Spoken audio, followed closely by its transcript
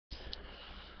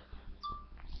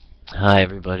Hi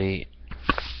everybody,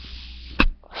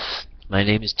 my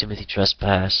name is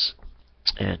Timothytrespas,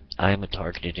 and I am a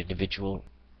targeted individual.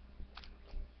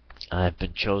 I've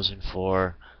been chosen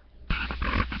for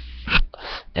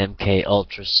MK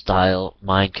Ultra style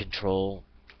mind control,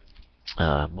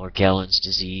 morgellons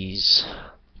disease,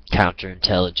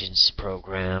 counterintelligence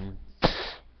program,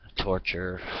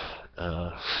 torture,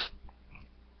 uh,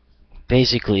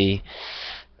 basically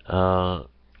uh,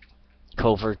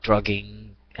 covert drugging,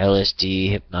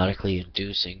 LSD, hypnotically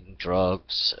inducing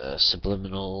drugs,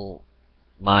 subliminal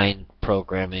mind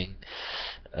programming,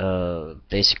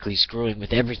 basically screwing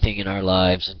with everything in our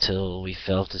lives until we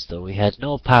felt as though we had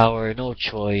no power, no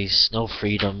choice, no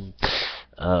freedom,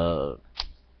 uh,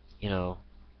 you know,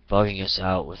 bugging us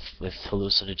out with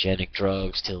hallucinogenic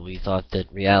drugs till we thought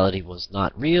that reality was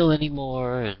not real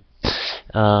anymore, and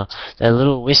that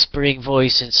little whispering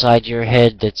voice inside your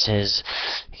head that says,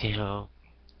 you know,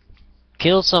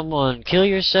 kill someone, kill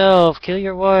yourself, kill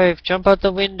your wife, jump out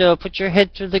the window, put your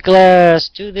head through the glass,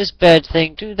 do this bad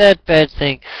thing, do that bad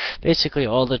thing. Basically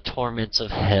all the torments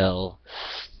of hell.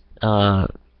 Uh,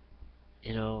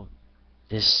 you know,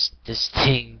 this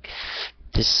thing,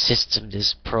 this system,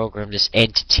 this program, this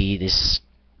entity, this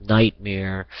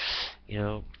nightmare, you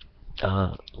know,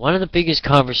 one of the biggest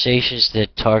conversations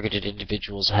that targeted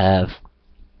individuals have,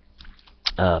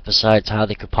 besides how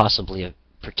they could possibly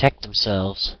protect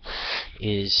themselves,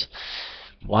 is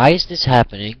why is this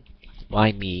happening?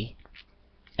 Why me?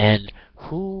 And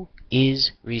who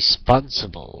is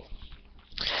responsible?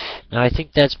 Now, I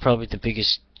think that's probably the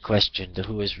biggest question, the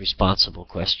who is responsible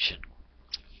question.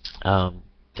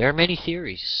 There are many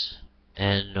theories,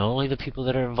 and only the people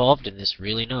that are involved in this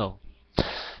really know.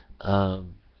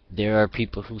 Um, there are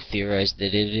people who theorize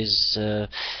that it is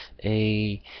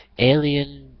a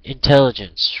alien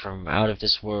intelligence from out of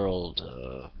this world,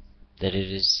 that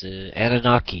it is the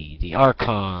Anunnaki, the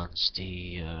Archons,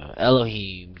 the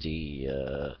Elohim,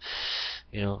 the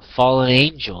fallen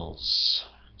angels,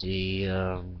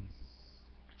 the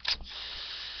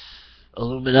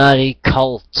Illuminati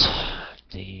cult,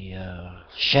 the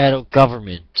shadow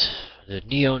government, the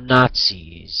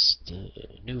neo-Nazis, the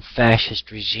new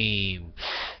fascist regime,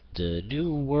 the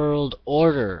new world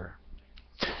order,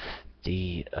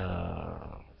 the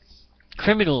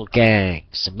criminal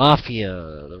gangs, the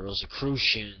mafia, the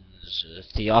Rosicrucians, the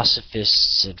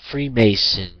Theosophists and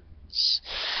Freemasons,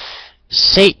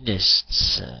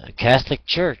 Satanists, Catholic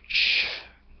Church,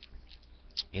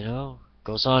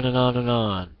 goes on and on and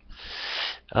on.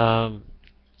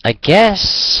 I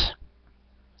guess,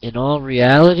 in all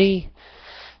reality,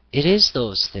 it is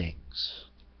those things.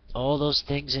 All those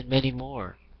things and many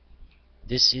more.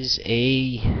 This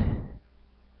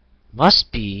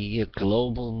must be a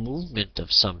global movement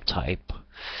of some type.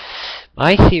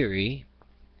 My theory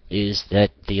is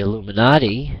that the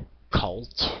Illuminati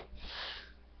cult,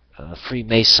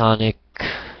 Freemasonic,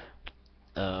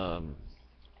 I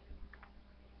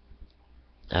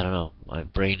don't know, my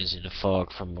brain is in a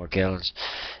fog from morgellons,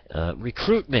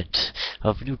 recruitment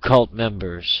of new cult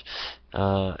members.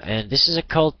 And this is a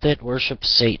cult that worships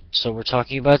Satan, so we're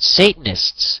talking about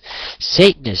Satanists.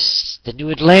 Satanists, the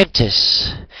new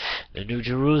Atlantis, the new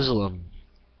Jerusalem,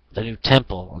 the new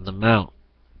temple on the mount,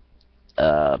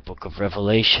 Book of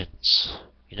Revelations.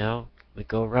 We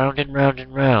go round and round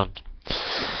and round.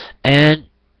 And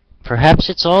perhaps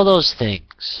it's all those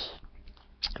things.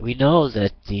 We know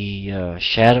that the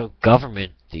shadow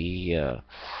government, the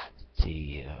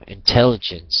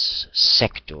intelligence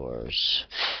sectors,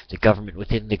 the government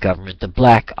within the government, the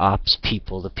black ops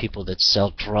people, the people that sell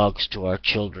drugs to our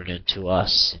children and to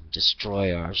us and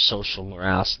destroy our social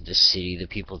morals in this city, the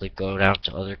people that go down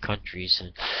to other countries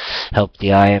and help the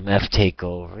IMF take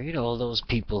over, those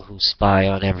people who spy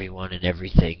on everyone and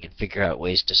everything and figure out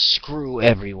ways to screw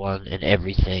everyone and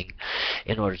everything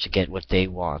in order to get what they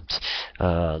want.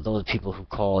 Those people who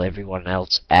call everyone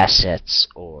else assets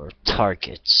or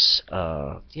targets,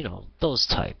 those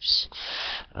types.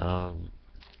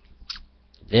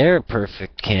 They're a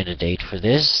perfect candidate for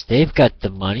this. They've got the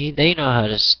money. They know how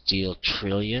to steal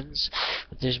trillions.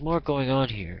 But there's more going on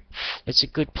here. It's a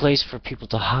good place for people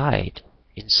to hide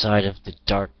inside of the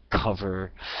dark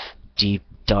cover, deep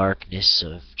darkness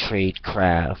of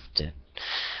tradecraft and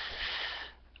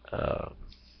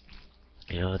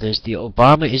there's the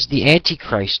Obama is the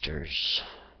Antichristers.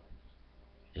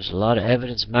 There's a lot of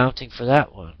evidence mounting for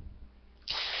that one.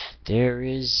 There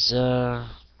is, I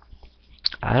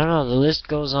don't know, the list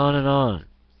goes on and on.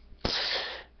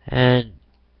 And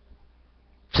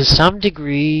to some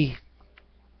degree,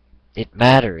 it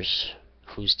matters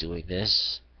who's doing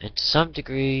this. And to some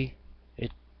degree,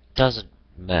 it doesn't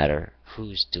matter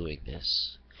who's doing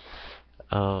this.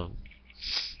 Um,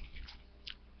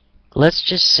 let's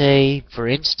just say, for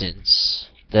instance,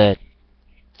 that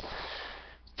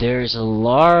there is a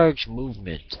large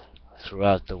movement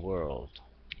throughout the world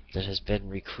that has been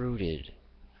recruited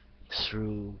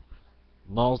through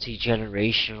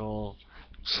multi-generational,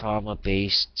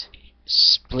 trauma-based,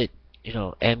 split,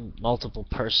 and multiple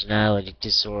personality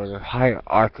disorder,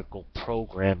 hierarchical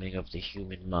programming of the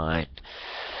human mind.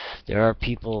 There are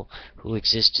people who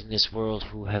exist in this world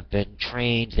who have been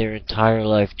trained their entire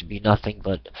life to be nothing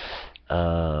but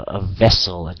a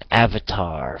vessel, an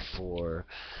avatar for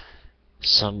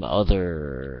some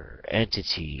other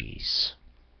entities.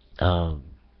 Um,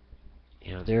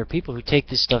 there are people who take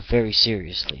this stuff very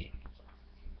seriously.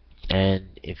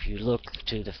 And if you look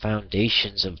to the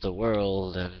foundations of the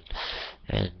world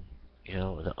and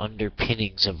the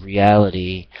underpinnings of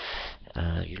reality,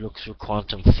 you look through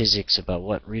quantum physics about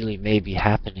what really may be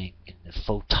happening in the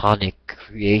photonic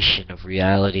creation of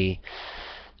reality,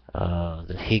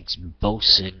 the Higgs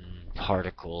boson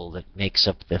particle that makes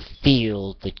up the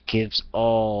field that gives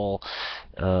all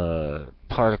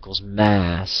particles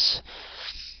mass.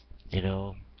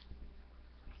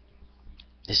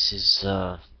 This is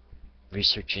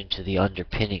research into the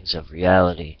underpinnings of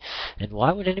reality. And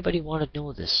why would anybody want to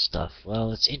know this stuff?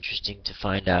 Well, it's interesting to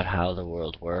find out how the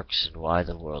world works and why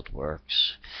the world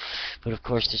works. But of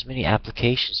course, there's many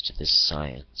applications to this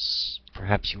science.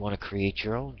 Perhaps you want to create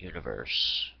your own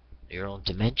universe, your own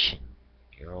dimension,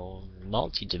 your own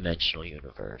multi-dimensional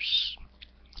universe.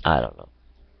 I don't know.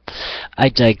 I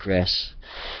digress.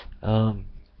 It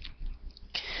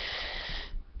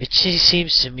just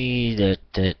seems to me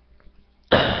that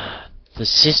the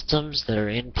systems that are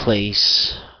in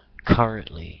place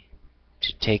currently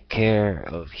to take care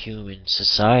of human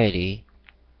society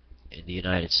in the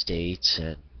United States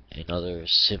and in other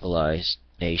civilized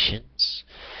nations,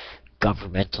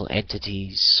 governmental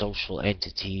entities, social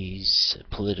entities,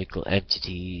 political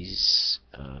entities,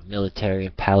 military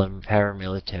and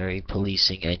paramilitary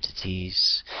policing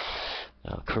entities,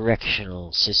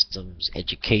 correctional systems,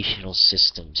 educational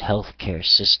systems, healthcare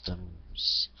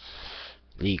systems,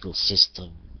 legal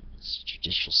systems,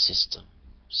 judicial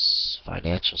systems,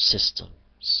 financial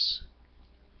systems,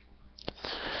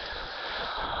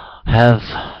 have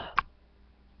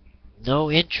no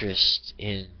interest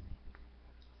in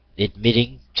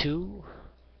admitting to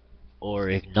or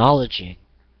acknowledging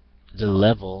the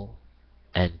level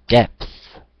and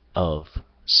depth of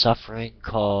suffering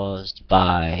caused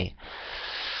by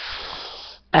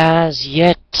as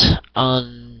yet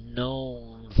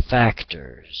unknown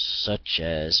factors such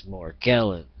as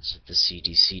morgellons. The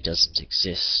CDC doesn't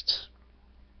exist.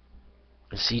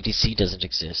 The CDC doesn't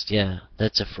exist. Yeah,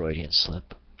 that's a Freudian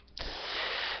slip.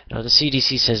 Now the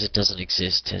CDC says it doesn't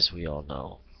exist, as we all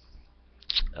know.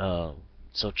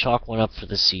 So chalk one up for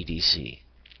the CDC.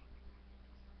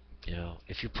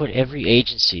 If you put every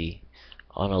agency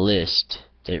on a list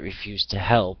that refused to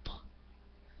help,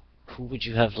 who would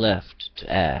you have left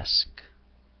to ask?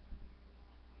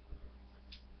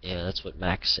 Yeah, that's what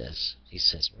Max says. He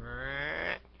says,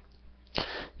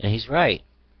 and he's right.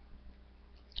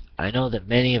 I know that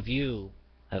many of you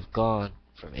have gone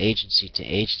from agency to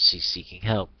agency seeking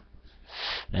help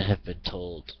and have been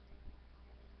told,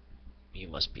 you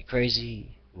must be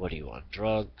crazy. What do you want?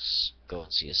 Drugs? Go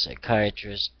and see a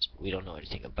psychiatrist. We don't know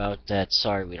anything about that.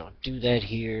 Sorry, we don't do that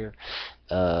here.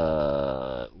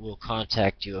 We'll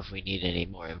contact you if we need any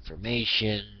more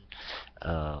information.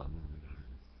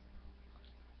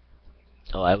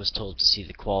 I was told to see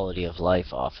the quality of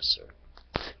life officer.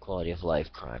 Quality of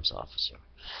life crimes officer.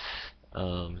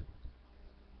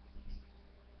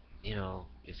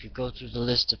 If you go through the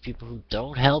list of people who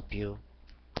don't help you,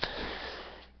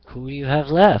 who do you have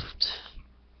left?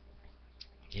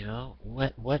 When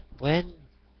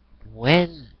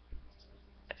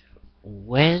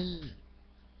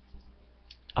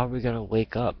are we gonna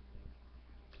wake up?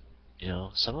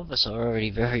 Some of us are already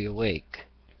very awake,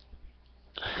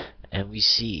 and we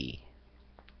see,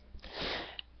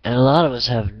 and a lot of us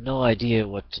have no idea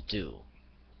what to do.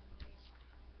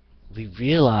 We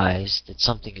realize that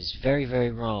something is very,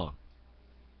 very wrong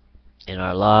in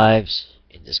our lives,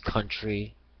 in this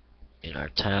country, in our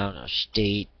town, our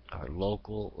state, our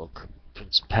local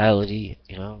principality,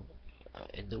 in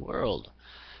the world.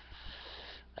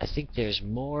 I think there's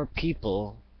more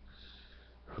people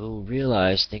who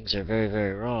realize things are very,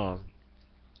 very wrong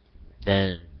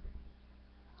than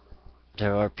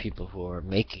there are people who are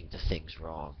making the things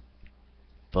wrong.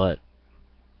 But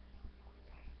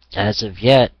as of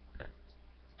yet,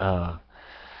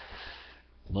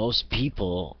 most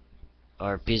people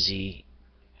are busy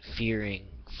fearing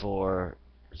for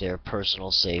their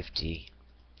personal safety,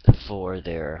 for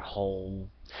their home,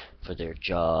 for their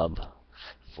job,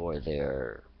 for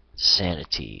their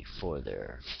sanity, for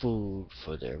their food,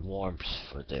 for their warmth,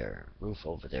 for their roof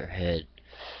over their head,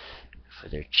 for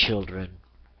their children,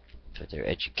 for their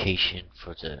education,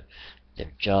 for their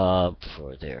job,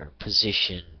 for their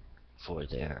position, for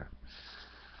their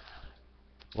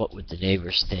what would the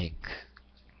neighbors think.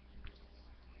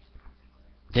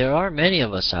 There are many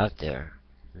of us out there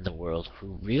in the world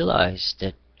who realize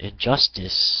that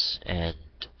injustice and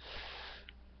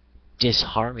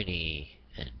disharmony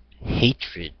and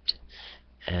hatred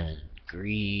and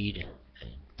greed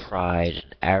and pride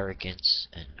and arrogance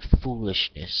and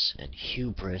foolishness and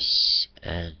hubris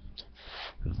and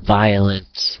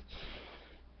violent,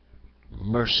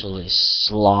 merciless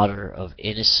slaughter of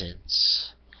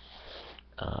innocents.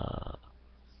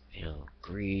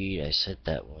 Greed, I said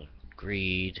that one.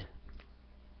 Greed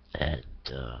and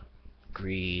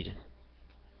greed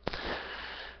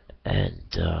and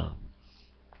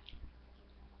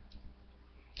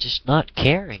just not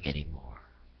caring anymore.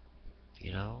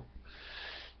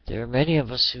 There are many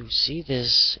of us who see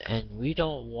this, and we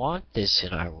don't want this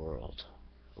in our world.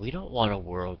 We don't want a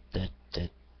world that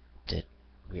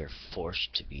we are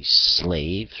forced to be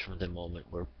slaves from the moment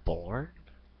we're born,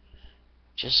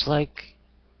 just like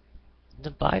in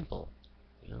the Bible.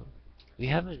 We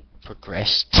haven't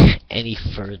progressed any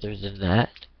further than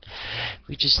that.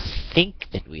 We just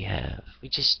think that we have. We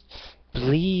just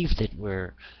believe that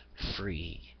we're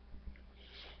free.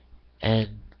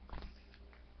 And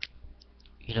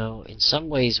in some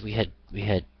ways we had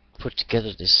put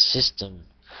together this system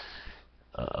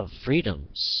of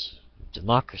freedoms,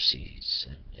 democracies,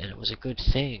 and it was a good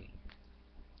thing,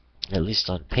 at least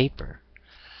on paper.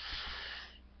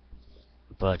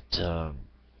 But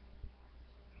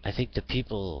I think the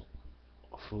people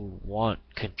who want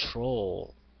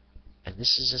control, and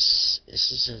this is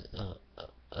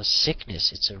a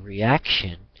sickness, it's a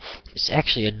reaction, it's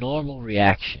actually a normal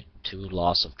reaction to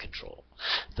loss of control.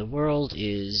 The world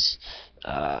is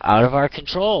out of our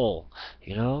control,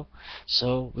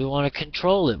 so we want to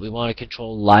control it. We want to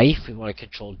control life, we want to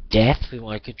control death, we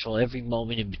want to control every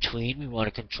moment in between, we want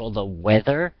to control the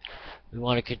weather, we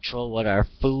want to control what our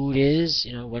food is,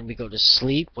 when we go to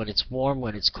sleep, when it's warm,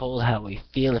 when it's cold, how we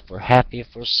feel, if we're happy, if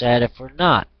we're sad, if we're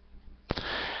not.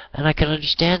 And I can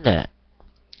understand that.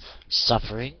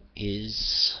 Suffering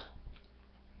is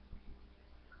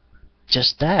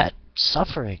just that,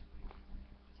 suffering.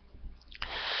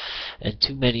 And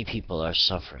too many people are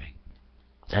suffering.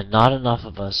 And not enough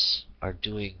of us are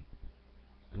doing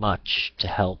much to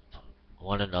help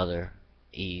one another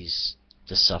ease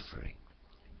the suffering.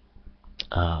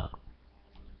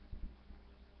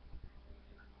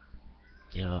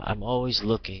 I'm always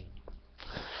looking,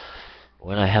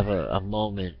 when I have a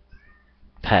moment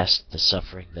past the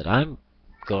suffering that I'm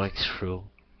going through,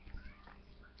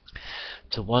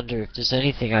 to wonder if there's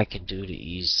anything I can do to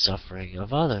ease suffering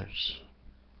of others.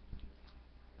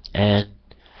 And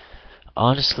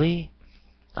honestly,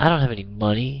 I don't have any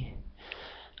money.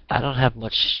 I don't have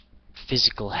much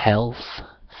physical health.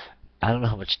 I don't know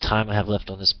how much time I have left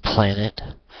on this planet.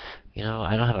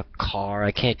 I don't have a car.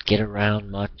 I can't get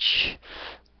around much.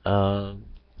 I'm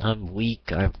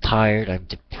weak. I'm tired. I'm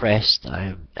depressed.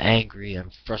 I'm angry.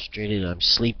 I'm frustrated. I'm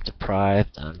sleep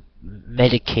deprived. I'm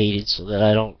medicated so that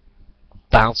I don't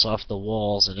bounce off the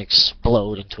walls and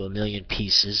explode into a million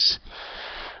pieces.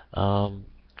 And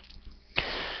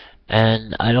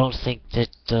I don't think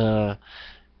that a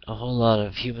whole lot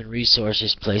of human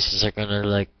resources places are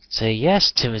gonna say,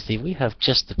 yes, Timothy, we have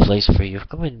just the place for you.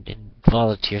 Come in and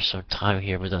volunteer some time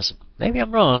here with us. Maybe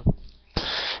I'm wrong,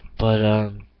 but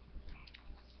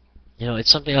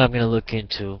it's something I'm gonna look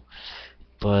into.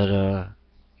 But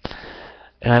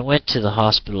and I went to the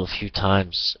hospital a few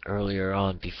times earlier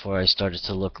on before I started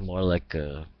to look more like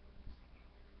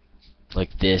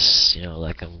this,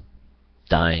 like I'm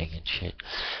dying and shit.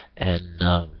 And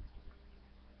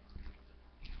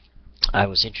I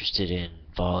was interested in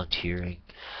volunteering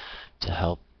to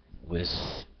help with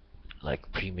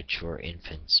premature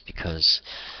infants, because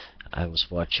I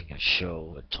was watching a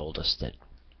show that told us that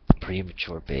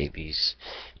premature babies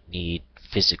need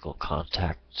physical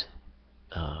contact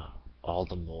all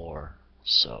the more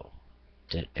so.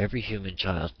 That every human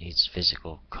child needs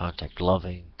physical contact,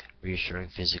 loving, reassuring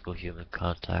physical human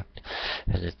contact,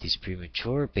 and that these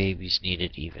premature babies need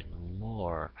it even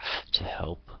more to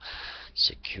help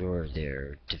secure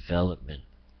their development.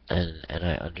 And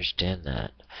I understand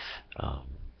that.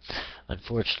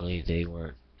 Unfortunately, they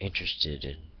weren't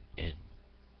interested in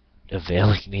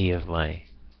availing me of my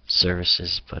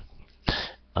services, but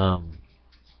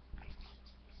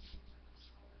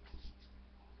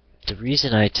the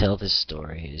reason I tell this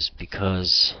story is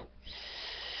because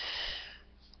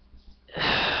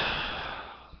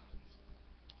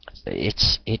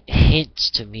it hints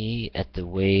to me at the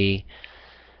way,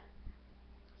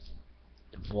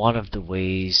 one of the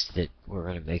ways that we're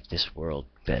going to make this world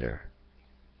better.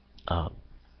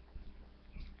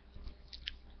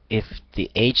 If the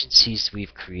agencies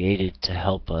we've created to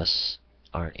help us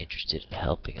aren't interested in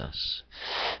helping us,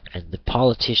 and the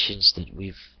politicians that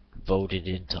we've voted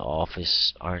into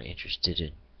office aren't interested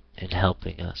in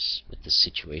helping us with the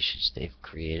situations they've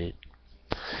created,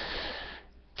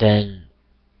 then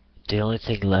the only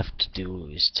thing left to do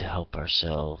is to help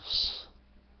ourselves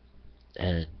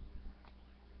and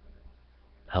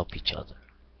help each other.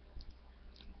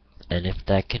 And if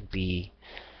that can be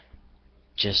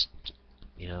just,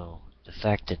 the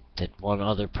fact that one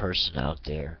other person out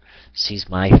there sees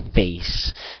my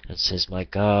face and says, my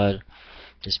God,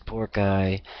 this poor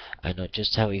guy, I know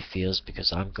just how he feels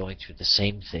because I'm going through the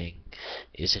same thing.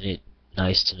 Isn't it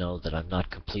nice to know that I'm not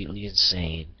completely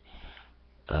insane?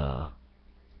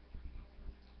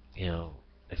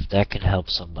 If that can help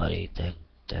somebody, then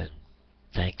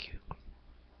thank you.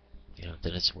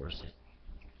 Then it's worth it.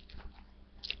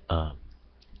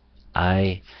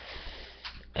 I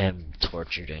am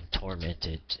tortured and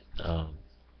tormented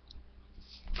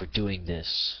for doing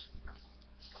this,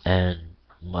 and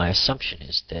my assumption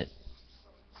is that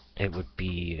it would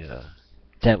be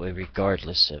that way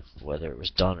regardless of whether it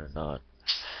was done or not.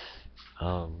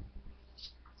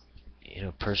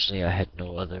 Personally, I had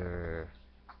no other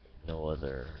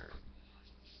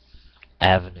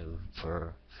avenue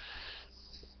for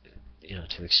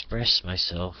to express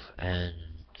myself, and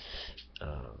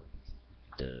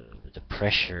the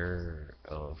pressure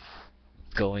of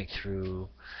going through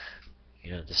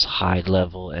this high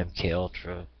level MK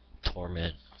Ultra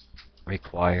torment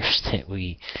requires that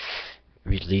we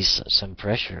release some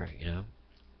pressure,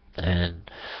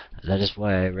 and that is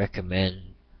why I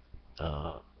recommend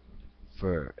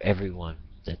for everyone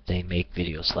that they make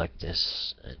videos like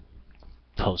this and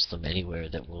post them anywhere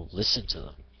that will listen to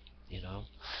them,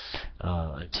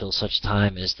 until such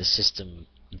time as the system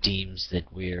deems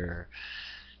that we're,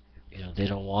 they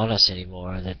don't want us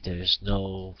anymore, that there's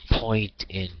no point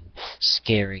in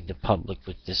scaring the public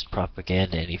with this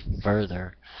propaganda any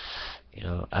further.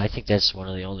 I think that's one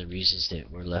of the only reasons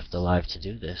that we're left alive to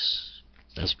do this.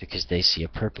 That's because they see a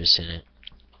purpose in it,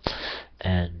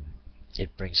 and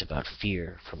it brings about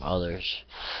fear from others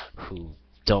who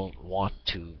don't want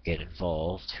to get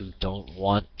involved, who don't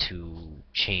want to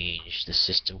change the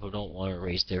system, who don't want to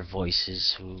raise their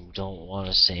voices, who don't want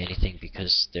to say anything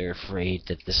because they're afraid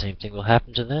that the same thing will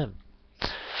happen to them.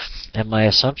 And my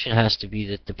assumption has to be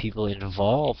that the people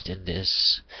involved in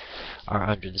this are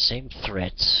under the same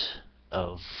threats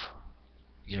of,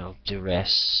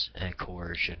 duress and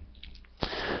coercion.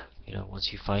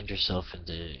 Once you find yourself in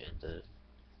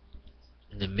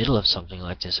the middle of something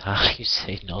like this, how do you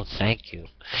say no thank you?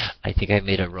 I think I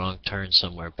made a wrong turn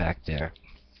somewhere back there.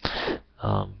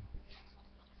 I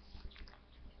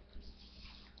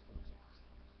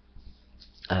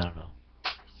don't know.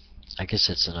 I guess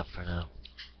that's enough for now.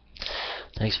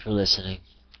 Thanks for listening.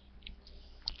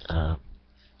 God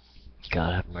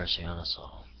have mercy on us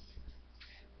all.